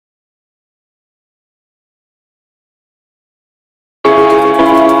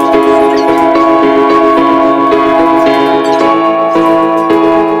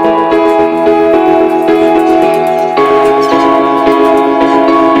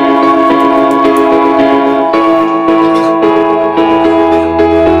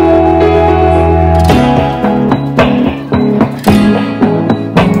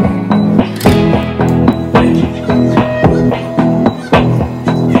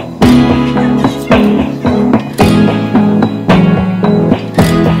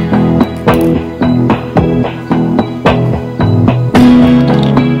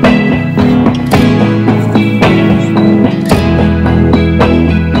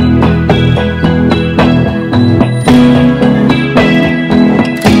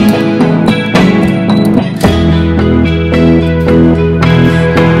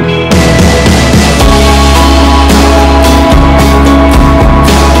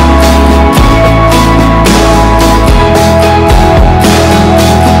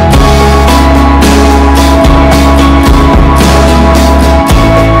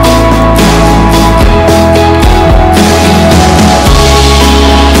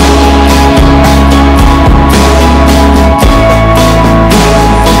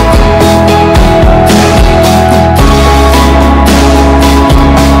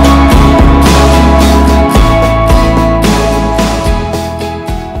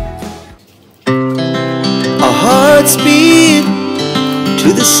speed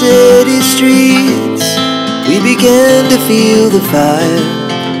to the city streets. We began to feel the fire.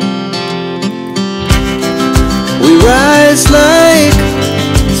 We rise like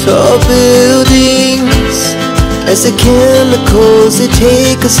tall buildings as the chemicals they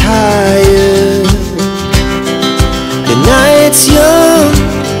take us higher. The night's young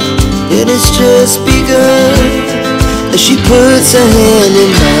and it's just begun as she puts her hand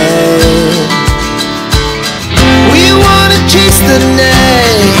in mine. We wanna chase the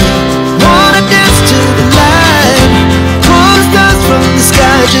night, wanna dance to the light, pull stars from the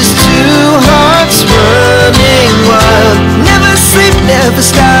sky, just two hearts running wild. Never sleep, never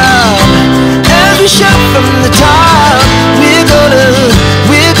stop, as we shout from the top.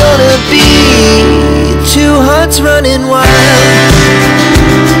 We're gonna be two hearts running wild.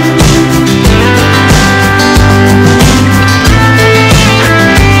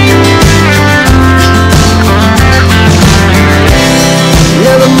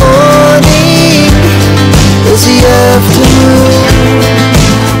 Now the morning is the afternoon.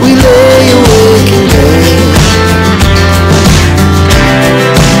 We lay awake in bed.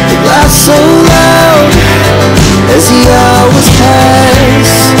 The laughs so loud as the hours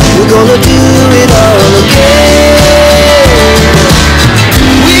pass. We're gonna do it all